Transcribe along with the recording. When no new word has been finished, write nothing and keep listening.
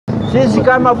sisi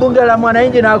kama bunge la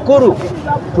mwananchi Nakuru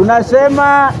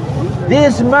tunasema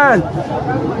this month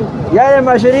yale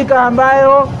mashirika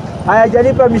ambayo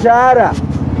hayajalipa mishahara,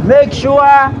 make sure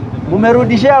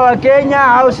umerudishia Wakenya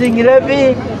housing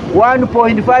levy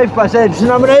 1.5%. Si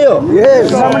namna hiyo?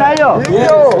 Yes. Namna hiyo?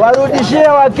 Warudishie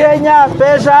Wakenya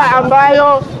pesa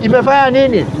ambayo imefanya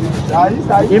nini?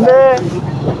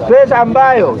 Pesa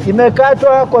ambayo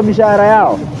imekatwa kwa mishahara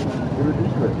yao.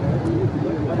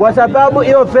 Kwa sababu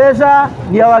hiyo pesa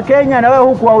ni ya Wakenya na wewe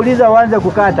huku wauliza waanze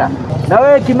kukata. Na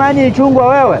wewe Kimani Ichung'wah,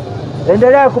 wewe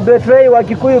endelea kubetray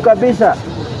Wakikuyu kabisa.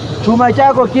 Chuma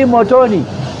chako kimotoni.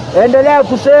 Endelea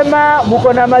kusema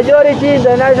mko na majority in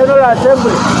the National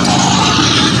Assembly.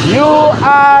 You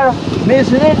are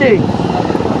misleading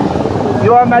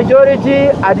your majority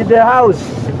at the House.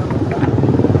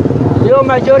 Hiyo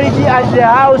majority at the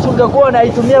House ungekuwa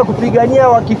unaitumia kupigania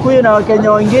Wakikuyu na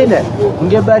Wakenya wengine,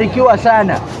 ungebarikiwa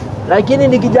sana. Lakini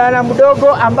ni kijana mdogo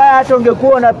ambaye hata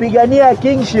ungekuwa unapigania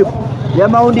kingship ya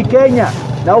Mount Kenya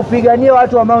na upigania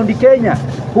watu wa Mount Kenya,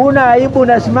 huna aibu,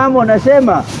 unasimama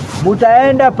unasema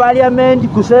mutaenda parliament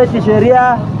kuseti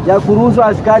sheria ya kuruhusu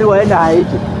askari waenda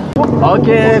Haiti.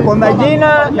 Okay, kwa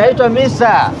majina naitwa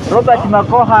Mr. Robert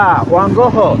Makoha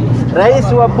Wangoho,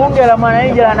 rais wa bunge la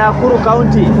mwananchi la Nakuru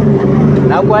County.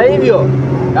 Na kwa hivyo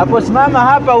naposimama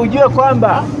hapa ujue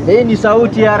kwamba hii ni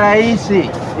sauti ya rais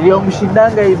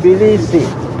iliyomshindanga ibilisi.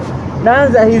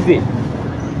 Naanza hivi.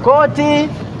 Koti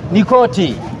ni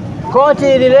koti.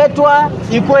 Koti ililetwa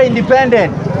ikuwe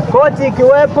independent. Koti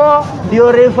ikiwepo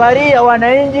ndio referee ya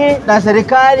wananchi na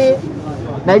serikali,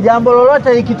 na jambo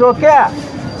lolote likitokea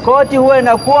koti huwa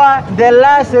inakuwa the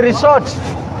last resort.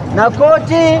 Na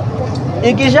koti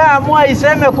ikishaamua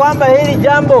iseme kwamba hili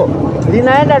jambo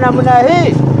linaenda namna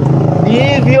hii, ni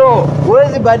hivyo,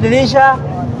 huwezi badilisha.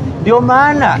 Ndio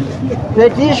maana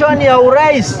petition ya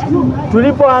urais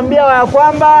tulipoambia ya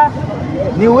kwamba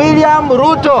ni William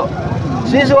Ruto,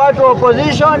 sisi watu wa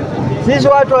opposition, sisi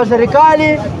watu wa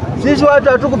serikali, sisi watu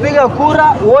hatukupiga kura,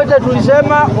 wote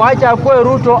tulisema waacha akue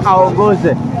Ruto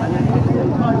aongoze.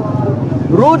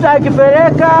 Ruto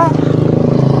akipeleka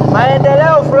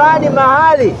maendeleo fulani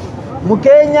mahali,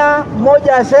 Mkenya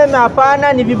mmoja aseme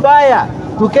hapana, ni vibaya,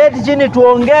 tuketi chini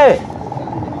tuongee,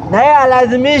 na yeye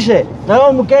alazimishe, na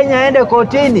huyo Mkenya aende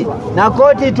kotini na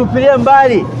koti itupilie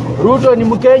mbali. Ruto ni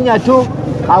Mkenya tu,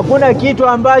 hakuna kitu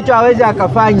ambacho hawezi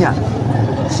akafanya.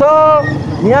 So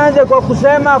nianze kwa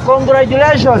kusema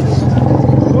congratulations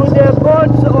to the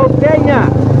courts of Kenya.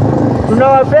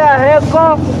 Tunawapea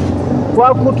heko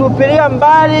kwa kutupilia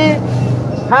mbali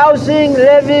housing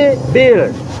levy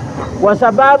bill, kwa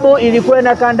sababu ilikuwa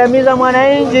inakandamiza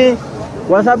mwananchi,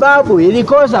 kwa sababu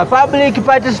ilikosa public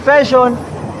participation.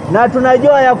 Na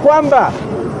tunajua ya kwamba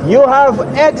you have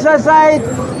exercised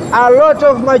a lot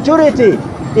of maturity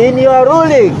in your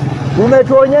ruling.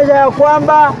 Umetuonyesha ya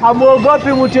kwamba hamuogopi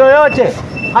mtu yoyote,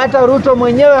 hata Ruto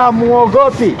mwenyewe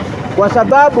hamuogopi, kwa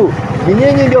sababu ni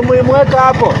nyinyi ndio mlimweka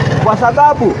hapo, kwa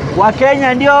sababu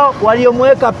Wakenya ndio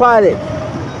waliomweka pale.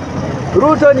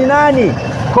 Ruto ni nani?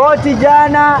 Koti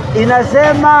jana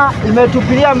inasema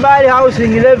imetupilia mbali housing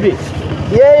levy.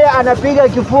 Yeye anapiga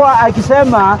kifua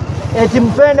akisema eti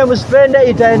mpende msipende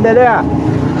itaendelea.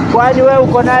 Kwani wewe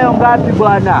uko nayo ngapi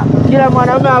bwana? Kila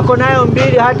mwanaume ako nayo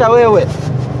mbili, hata wewe.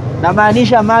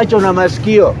 Namaanisha macho na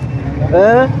masikio.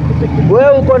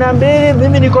 Wewe uko na mbili,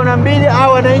 mimi niko na mbili,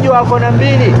 au wananchi wako na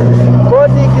mbili.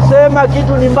 Koti ikisema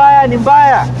kitu ni mbaya ni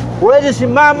mbaya. Huwezi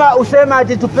simama usema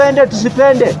ati tupende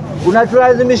tusipende.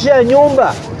 Unatulazimishia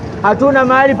nyumba, hatuna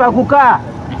mahali pa kukaa.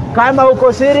 Kama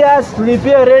uko serious,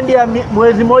 tulipie rendi ya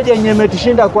mwezi moja yenye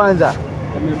imetushinda kwanza.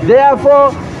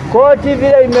 Therefore, koti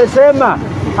vile imesema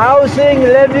housing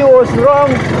levy was wrong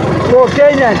for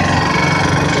Kenyan'S.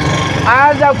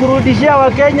 Anza kurudishia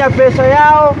Wakenya pesa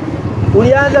yao.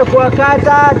 Ulianza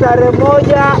kuwakata tarehe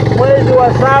 1 mwezi wa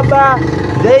 7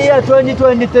 the year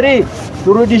 2023.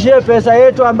 Turudishie pesa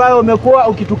yetu ambayo umekuwa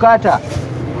ukitukata.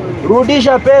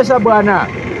 Rudisha pesa bwana.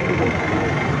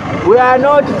 We are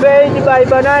not paid by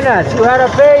bananas. We are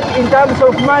paid in terms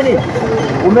of money.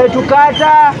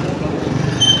 Umetukata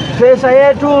pesa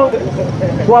yetu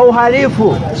kwa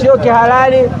uhalifu, sio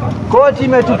kihalali. Koti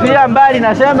imetupilia mbali.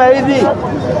 Nasema hivi,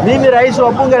 mimi rais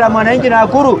wa bunge la mwananchi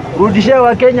Nakuru, rudishie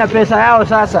Wakenya pesa yao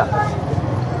sasa.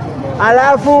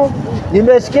 Alafu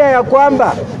nimesikia ya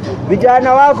kwamba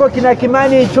vijana wako kina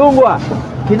Kimani Ichung'wah,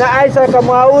 kina Isaac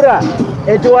Mwaura,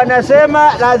 eti wanasema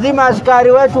lazima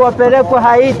askari wetu wapelekwe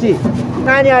Haiti.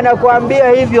 Nani anakuambia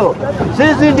hivyo?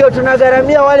 Sisi ndio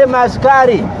tunagharamia wale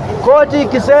maaskari. Koti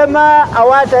ikisema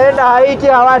hawataenda Haiti,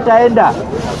 hawataenda.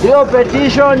 Hiyo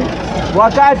petition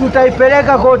wakati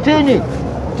utaipeleka kotini,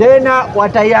 tena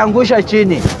wataiangusha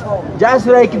chini. Just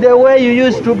like the way you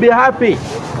used to be happy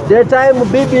the time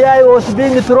BBI was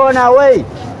being thrown away.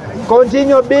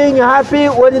 Continue being happy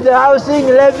when the housing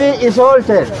levy is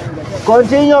halted.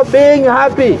 Continue being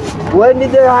happy when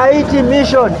the Haiti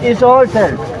mission is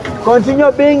halted.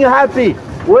 Continue being happy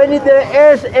when the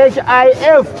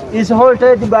SHIF is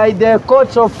halted by the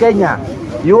courts of Kenya.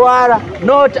 You are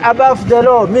not above the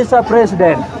law, Mr.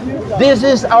 President. This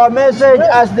is our message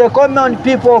as the common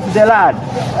people of the land.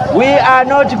 We are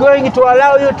not going to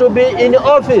allow you to be in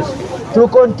office to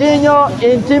continue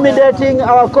intimidating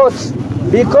our courts,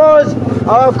 because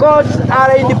our courts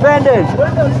are independent.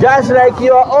 Just like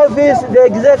your office, the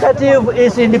executive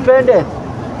is independent.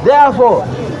 Therefore,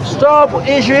 stop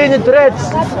issuing threats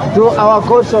to our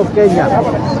courts of Kenya.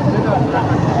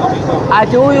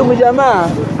 Ati huyu mjamaa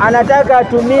anataka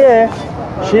atumie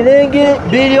shilingi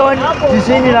bilioni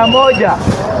 91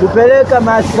 kupeleka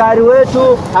maaskari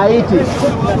wetu Haiti.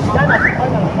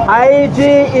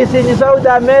 Haiti is in South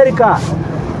America.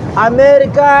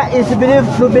 America is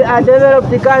believed to be a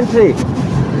developed country.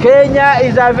 Kenya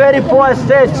is a very poor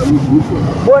state.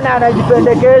 Mbona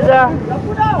anajipendekeza?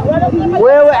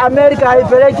 Wewe Amerika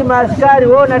haipeleki maaskari,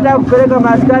 wewe unataka kupeleka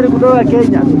maaskari kutoka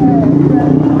Kenya.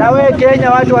 Na wewe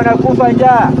Kenya watu wanakufa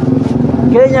njaa.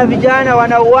 Kenya vijana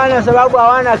wanauana sababu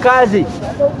hawana kazi.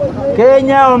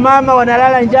 Kenya wamama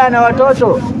wanalala njaa na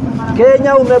watoto.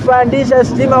 Kenya umepandisha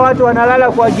stima, watu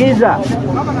wanalala kwa giza.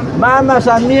 Mama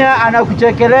Samia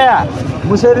anakuchekelea,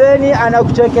 Museveni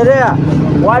anakuchekelea,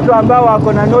 watu ambao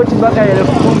wako na noti mpaka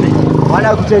 10,000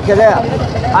 wanakuchekelea.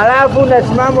 Alafu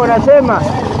nasimama unasema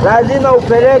lazima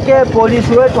upeleke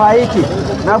polisi wetu Haiti.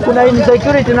 Na kuna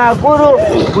insecurity Nakuru,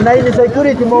 kuna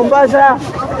insecurity Mombasa,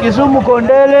 Kisumu,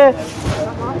 Kondele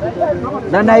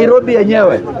na Nairobi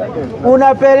yenyewe.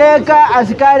 Unapeleka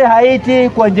askari Haiti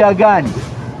kwa njia gani?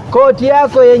 Koti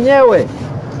yako yenyewe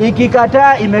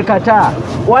ikikataa imekataa.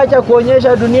 Wacha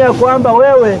kuonyesha dunia kwamba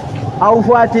wewe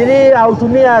haufuatilii,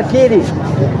 hautumia akili.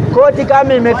 Koti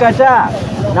kama imekataa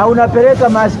na unapeleka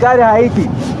maaskari Haiti,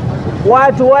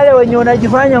 watu wale wenye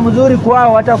unajifanya mzuri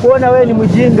kwao watakuona wewe ni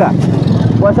mjinga,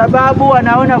 kwa sababu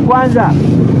wanaona kwanza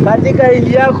katika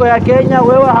nchi yako ya Kenya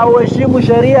wewe hauheshimu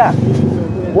sheria.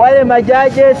 Wale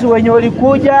majaji wenye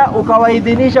walikuja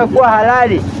ukawaidhinisha kuwa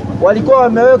halali walikuwa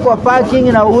wamewekwa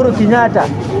parking na Uhuru Kenyatta.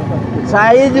 Saa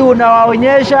hizi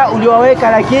unawaonyesha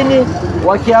uliwaweka, lakini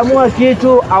wakiamua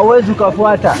kitu hauwezi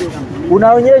kufuata.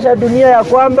 Unaonyesha dunia ya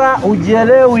kwamba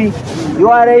hujielewi,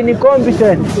 you are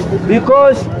incompetent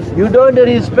because you don't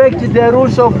respect the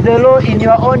rules of the law in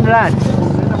your own land.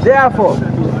 Therefore,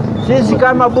 sisi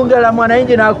kama bunge la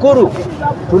mwananchi Nakuru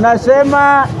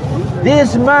tunasema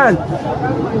this month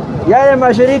yale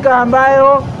mashirika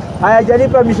ambayo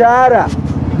hayajalipa mishahara,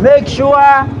 make sure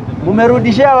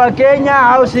mumerudishia wa Kenya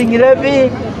housing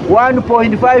levy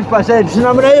 1.5%.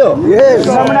 Sinamna hiyo? Yes.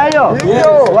 Sinamna hiyo? Yes.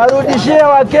 Warudishie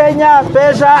wa Kenya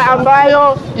pesa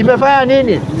ambayo imefanya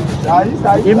nini?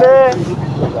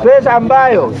 Pesa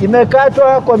ambayo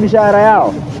imekatwa kwa mishahara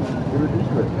yao.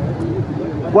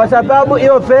 Kwa sababu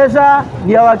hiyo pesa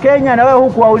ni ya wa Kenya na wewe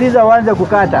hukuwauliza waanze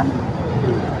kukata.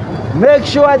 Make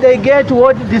sure they get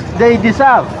what they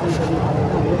deserve.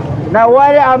 Na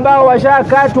wale ambao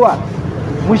washakatwa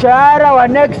mshahara wa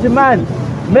next month,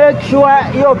 make sure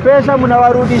hiyo pesa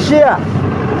mnawarudishia,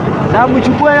 na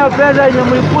mchukue hiyo pesa yenye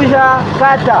mlikusha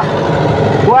kata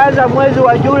kwanza mwezi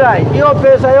wa Julai. Hiyo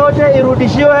pesa yote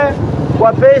irudishiwe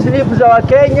kwa payslip za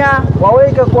Wakenya,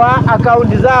 waweke kwa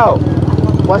akaunti zao,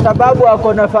 kwa sababu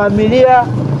wako na familia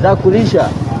za kulisha.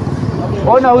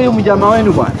 Ona huyu mjamaa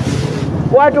wenu bwana.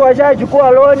 Watu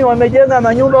washachukua loan, wamejenga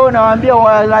manyumba, wao nawaambia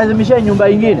walazimishe nyumba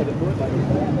nyingine.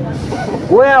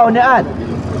 Where on earth?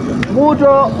 Mtu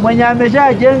mwenye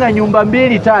ameshajenga nyumba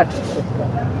 2-3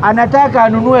 anataka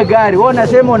anunue gari, wewe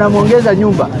unasema unamuongeza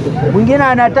nyumba. Mwingine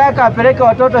anataka apeleke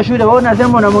watoto shule, wewe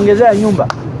unasema unamuongezea nyumba.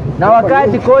 Na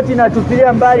wakati koti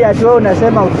natupilia mbali, ati wewe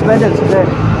unasema usipende.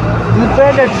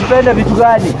 Usipende vitu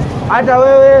gani? Hata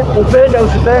wewe upende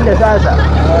usipende, sasa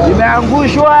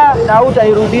imeangushwa na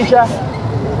utairudisha.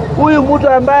 Huyu mtu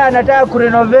ambaye anataka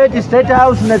kurenovate State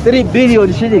House na 3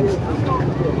 billion shillings,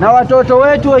 na watoto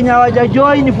wetu wenye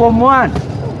hawajajoin form 1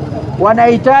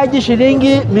 wanahitaji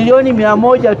shilingi milioni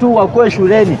 100 tu wakuwe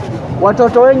shuleni.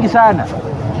 Watoto wengi sana.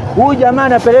 Huyu jamaa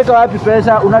anapeleka wapi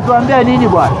pesa? Unatuambia nini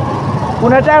bwana?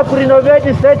 Unataka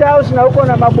kurenovate State House na uko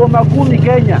na maboma 10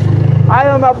 Kenya.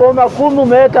 Hayo maboma 10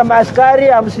 umeweka maaskari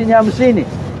 50.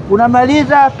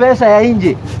 Unamaliza pesa ya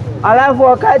nje. Alafu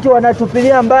wakati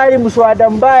wanatupilia mbali mswada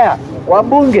mbaya wa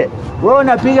bunge, wewe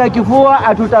unapiga kifua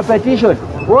atuta petition.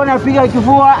 Wewe unapiga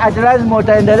kifua ati lazima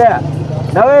utaendelea.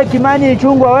 Na wewe Kimani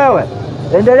Ichung'wah, wewe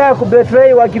endelea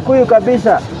kubetray Wakikuyu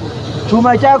kabisa.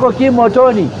 Chuma chako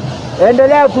kimotoni.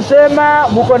 Endelea kusema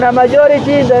mko na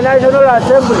majority in the National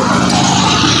Assembly.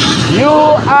 You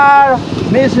are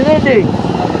misleading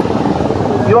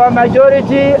your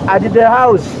majority at the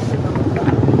House.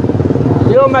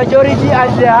 Hiyo majority at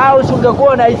the House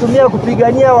ungekuwa unaitumia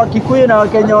kupigania Wakikuyu na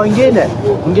Wakenya wengine,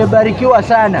 ungebarikiwa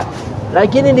sana.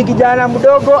 Lakini ni kijana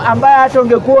mdogo ambaye hata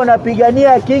ungekuwa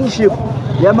unapigania kingship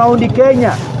ya Mount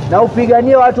Kenya na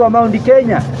upigania watu wa Mount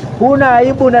Kenya, huna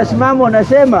aibu, unasimama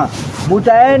unasema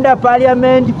mutaenda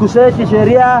parliament kuseti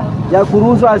sheria ya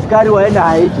kuruhusu askari waende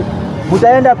Haiti.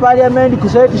 Mutaenda parliament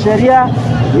kuseti sheria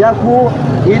ya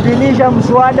kuidhinisha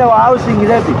mswada wa housing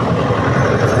levy.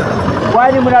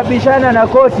 Kwani mnabishana na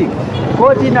koti?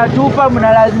 Koti inatupa,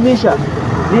 mnalazimisha.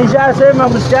 Nishasema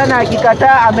msichana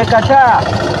akikataa amekataa.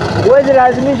 Huwezi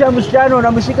lazimisha msichana,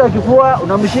 unamshika kifua,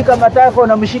 unamshika matako,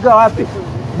 unamshika wapi?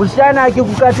 Msichana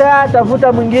akikukataa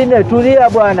tafuta mwingine, tulia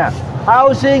bwana.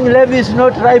 Housing levy is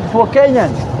not ripe for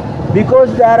Kenyans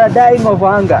because they are dying of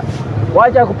hunger.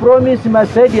 Wacha kupromise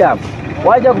stadium.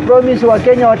 Wacha kupromise wa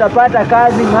Kenya watapata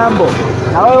kazi ng'ambo.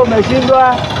 Na wewe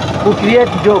umeshindwa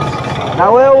kucreate jobs. Na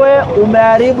wewe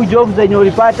umeharibu jobs zenye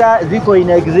ulipata ziko in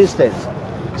existence.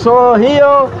 So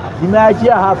hiyo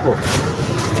nimeachia hapo.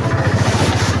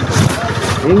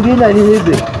 Ingine ni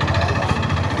hivi.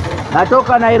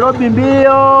 Natoka Nairobi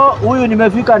mbio, huyu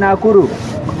nimefika Nakuru.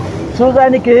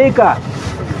 Susan Kihika,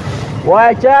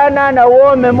 wachana na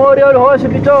War Memorial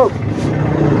Hospital.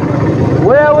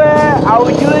 Wewe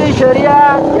haujui sheria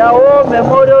ya War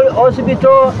Memorial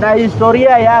Hospital na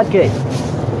historia yake.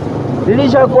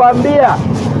 Nilishakuambia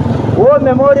War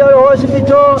Memorial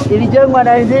Hospital ilijengwa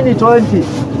 1920.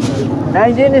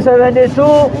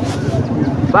 1972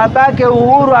 babake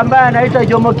Uhuru ambaye anaitwa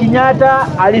Jomo Kenyatta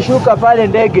alishuka pale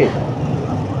ndege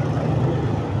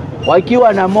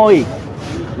wakiwa na Moi.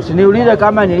 Usiniulize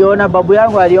kama niliona, babu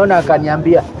yangu aliona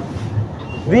akaniambia.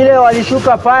 Vile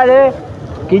walishuka pale,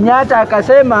 Kenyatta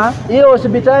akasema hiyo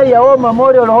hospitali ya War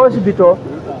Memorial Hospital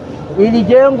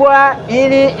ilijengwa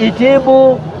ili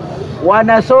itibu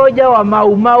wanasoja wa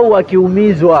Maumau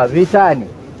wakiumizwa vitani.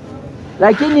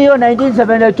 Lakini hiyo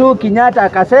 1972 Kenyatta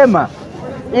akasema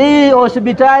hii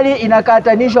hospitali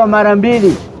inakatanishwa mara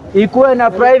mbili, ikuwe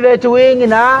na private wing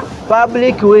na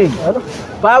public wing.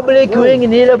 Public wing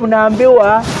ni ile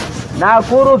mnaambiwa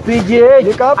Nakuru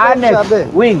PGH Annex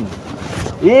wing.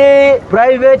 Hii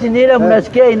private ni ile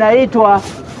mnasikia inaitwa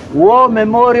War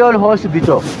Memorial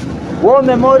Hospital. War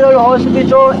Memorial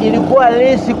Hospital ilikuwa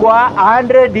list kwa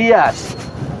 100 years.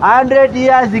 100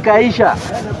 years zikaisha.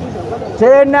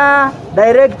 Tena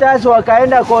directors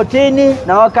wakaenda kotini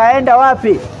na wakaenda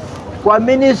wapi? Kwa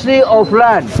Ministry of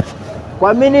Land.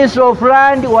 Kwa Ministry of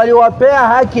Land waliwapea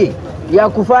haki ya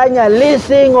kufanya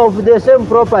leasing of the same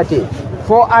property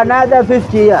for another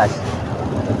 50 years.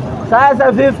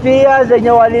 Sasa 50 years zenye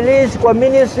walilisi kwa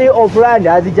Ministry of Land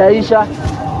hazijaisha.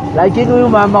 Lakini huyu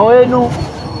mama wenu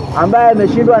ambaye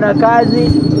ameshindwa na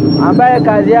kazi, ambaye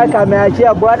kazi yake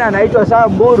ameachia bwana anaitwa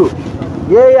Samburu,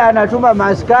 yeye anatuma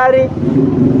maaskari,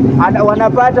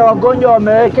 wanapata wagonjwa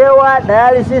wamewekewa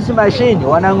dialysis machine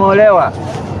wanangolewa.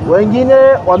 Wengine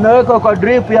wamewekwa kwa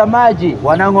drip ya maji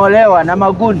wanangolewa na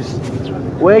maguns.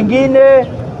 Wengine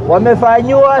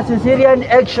wamefanywa cesarean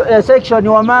section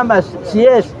wa mama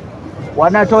CS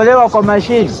wanatolewa kwa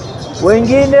machine.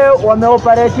 Wengine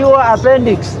wameoperatiwa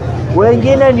appendix.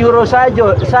 Wengine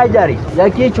neurosurgery ya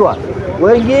kichwa.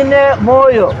 Wengine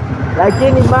moyo.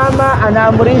 Lakini mama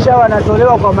anaamrisha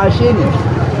wanatolewa kwa mashini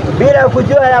bila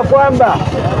kujua ya kwamba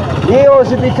hiyo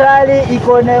hospitali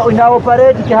ina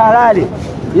operate kihalali.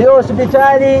 Hiyo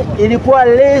hospitali ilikuwa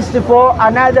leased for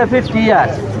another 50 years.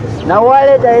 Na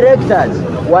wale directors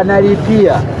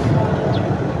wanalipia.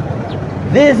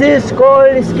 This is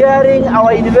called scaring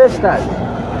our investors.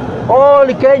 All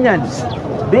Kenyans,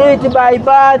 be it by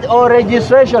birth or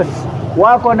registrations,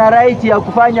 wako na right ya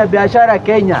kufanya biashara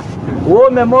Kenya.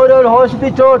 War Memorial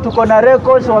Hospital tuko na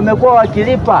records wamekuwa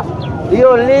wakilipa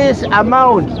hiyo lease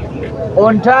amount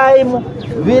on time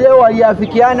vile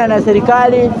waliafikiana na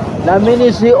serikali na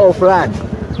Ministry of Land.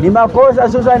 Ni makosa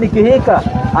Susan Kihika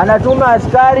anatuma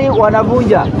askari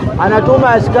wanavunja, anatuma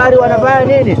askari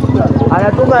wanafanya nini?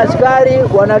 Anatuma askari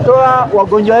wanatoa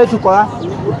wagonjwa wetu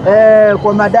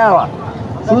kwa madawa.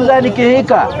 Susan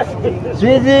Kihika,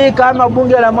 sisi kama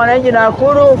bunge la mwananchi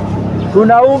Nakuru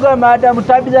tunaunga Madam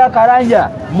Tabitha Karanja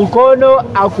mkono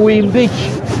akuimpeach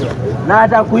na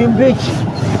atakuimpeach.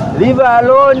 Leave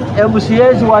alone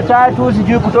MCAs watatu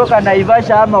sijui kutoka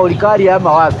Naivasha ama Ulikari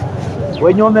ama wapi.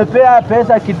 Wenye wamepea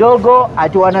pesa kidogo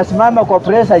ati wanasimama kwa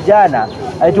presa jana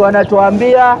ati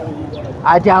wanatuambia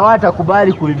ati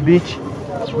hawatakubali kuimpeach.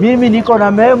 Mimi niko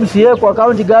na MCA kwa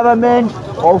county government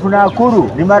of Nakuru,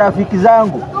 ni marafiki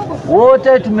zangu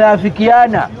wote,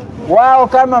 tumeafikiana wao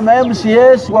kama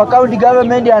MCAs wa county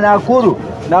government ya Nakuru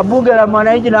na bunge la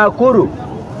mwananchi Nakuru,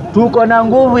 tuko na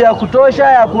nguvu ya kutosha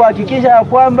ya kuhakikisha ya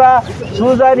kwamba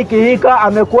Susan Kihika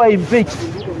amekuwa impeached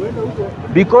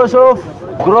because of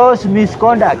gross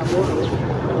misconduct.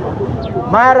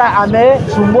 Mara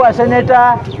amesumbua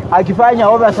senator akifanya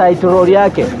oversight role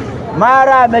yake.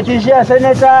 Mara ametishia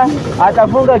senator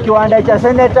atafunga kiwanda cha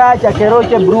senator cha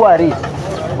Keroche Breweries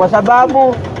kwa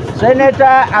sababu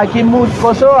senator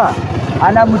akimkosoa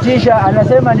anamtisha,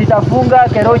 anasema nitafunga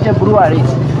Keroche Breweries.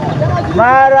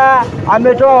 Mara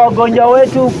ametoa wagonjwa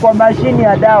wetu kwa mashini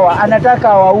ya dawa,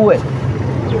 anataka waue.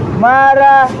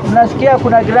 Mara tunasikia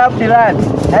kuna graft land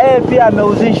na yeye pia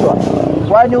ameuzishwa.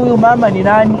 Kwani huyu mama ni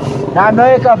nani? Na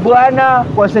ameweka bwana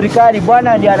kwa serikali,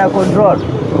 bwana ndiye ana control.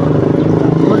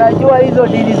 Tunajua hizo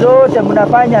dili zote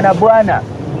mnafanya na bwana.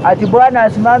 Ati bwana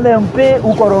asimame MP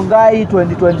uko Rongai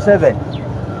 2027.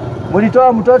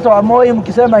 Mlitoa mtoto wa Moi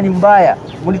mkisema ni mbaya.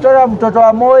 Mlitoa mtoto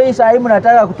wa Moi, sasa hivi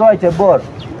mnataka kutoa Chebor.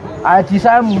 Ati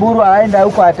Sam Mburu aenda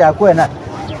huko atakwe na.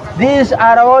 These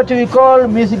are what we call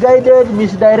misguided,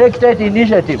 misdirected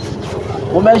initiatives.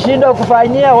 Umeshindwa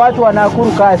kufanyia watu wa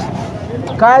Nakuru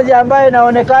kazi ambayo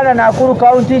inaonekana Nakuru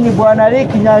County ni Bwana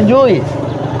Kenyan'S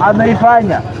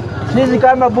ameifanya. Sisi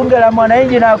kama bunge la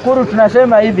mwananchi Nakuru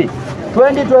tunasema hivi,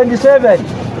 2027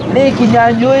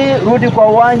 Kenyan'S rudi kwa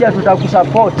uwanja,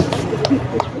 tutakusupport.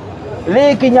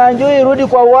 Kenyan'S rudi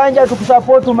kwa uwanja,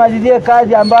 tukusupport, umalizie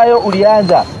kazi ambayo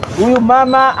ulianza. Huyu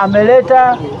mama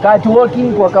ameleta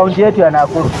catwalking kwa kaunti yetu ya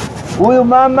Nakuru. Huyu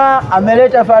mama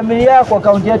ameleta familia kwa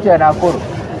kaunti yetu ya Nakuru.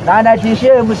 Na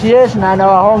anatishia MCAs na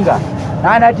anawahonga.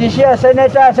 Na anatishia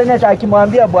senator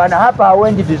akimwambia bwana hapa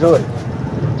hawendi vizuri.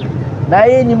 Na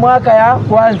hii ni mwaka ya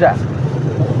kwanza.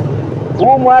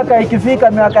 Huu mwaka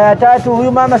ikifika miaka ya 3,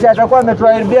 huyu mama si atakuwa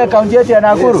ametuharibia kaunti yetu ya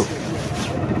Nakuru.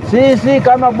 Sisi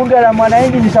kama bunge la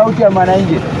mwananchi ni sauti ya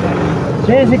mwananchi.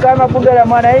 Sisi kama bunge la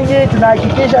mwananchi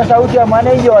tunahakikisha sauti ya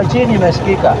mwananchi wa chini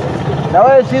imesikika. Na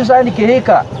wewe Susan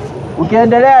Kihika,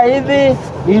 ukiendelea hivi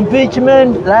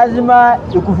impeachment lazima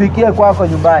ikufikie kwako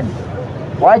nyumbani.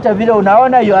 Wacha vile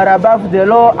unaona you are above the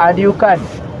law and you can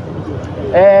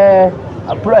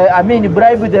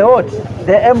bribe the vote,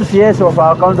 the MCAs of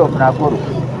our county of Nakuru.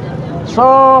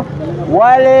 So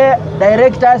wale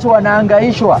directors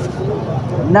wanaangaishwa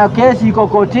na kesi iko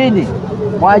kotini,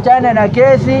 mwachane na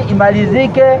kesi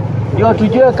imalizike ndio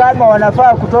tujue kama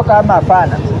wanafaa kutoka ama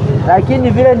hapana. Lakini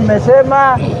vile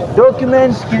nimesema,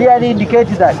 documents clearly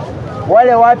indicate that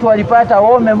wale watu walipata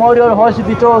War Memorial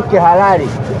Hospital kihalali.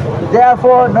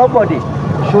 Therefore nobody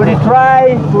should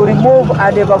try to remove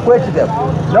and evacuate them.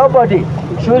 Nobody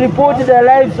should put the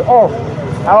lives of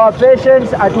our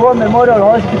patients at War Memorial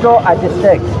Hospital at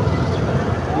stake.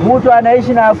 Mtu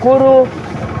anaishi Nakuru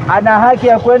ana haki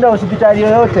ya kwenda hospitali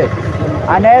yoyote.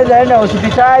 Anaweza enda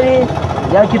hospitali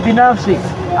ya kibinafsi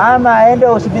ama aende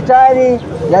hospitali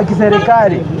ya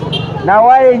kiserikali. Na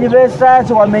wale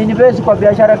investors wameinvest kwa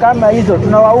biashara kama hizo,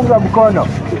 tunawaunga mkono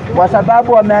kwa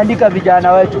sababu wameandika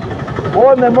vijana wetu.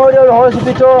 War Memorial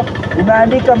Hospital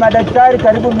imeandika madaktari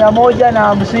karibu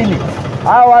 150.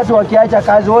 Hao watu wakiacha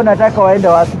kazi wao nataka waende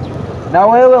wapi? Na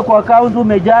wewe kwa kaunti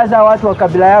umejaza watu wa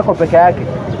kabila yako peke yake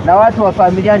na watu wa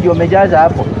familia ndio umejaza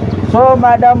hapo. So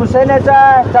Madam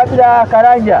Senator Tabitha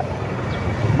Karanja,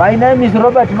 my name is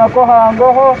Robert Makoha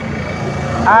Wangoho.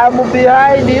 I'm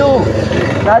behind you.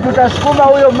 Na tutasukuma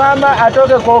huyo mama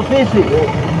atoke kwa ofisi.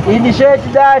 Initiate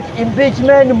that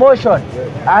impeachment motion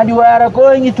and we are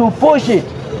going to push it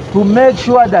to make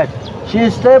sure that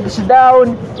she steps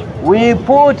down. We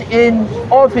put in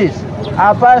office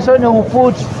a person who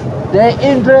puts the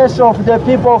interests of the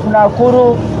people of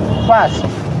Nakuru first.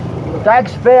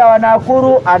 Taxpayer wa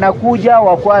Nakuru anakuja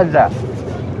wa kwanza.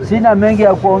 Sina mengi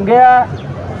ya kuongea,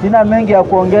 sina mengi ya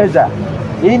kuongeza.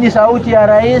 Hii ni sauti ya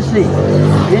rais,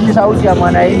 hii ni sauti ya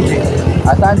mwananchi.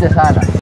 Asante sana.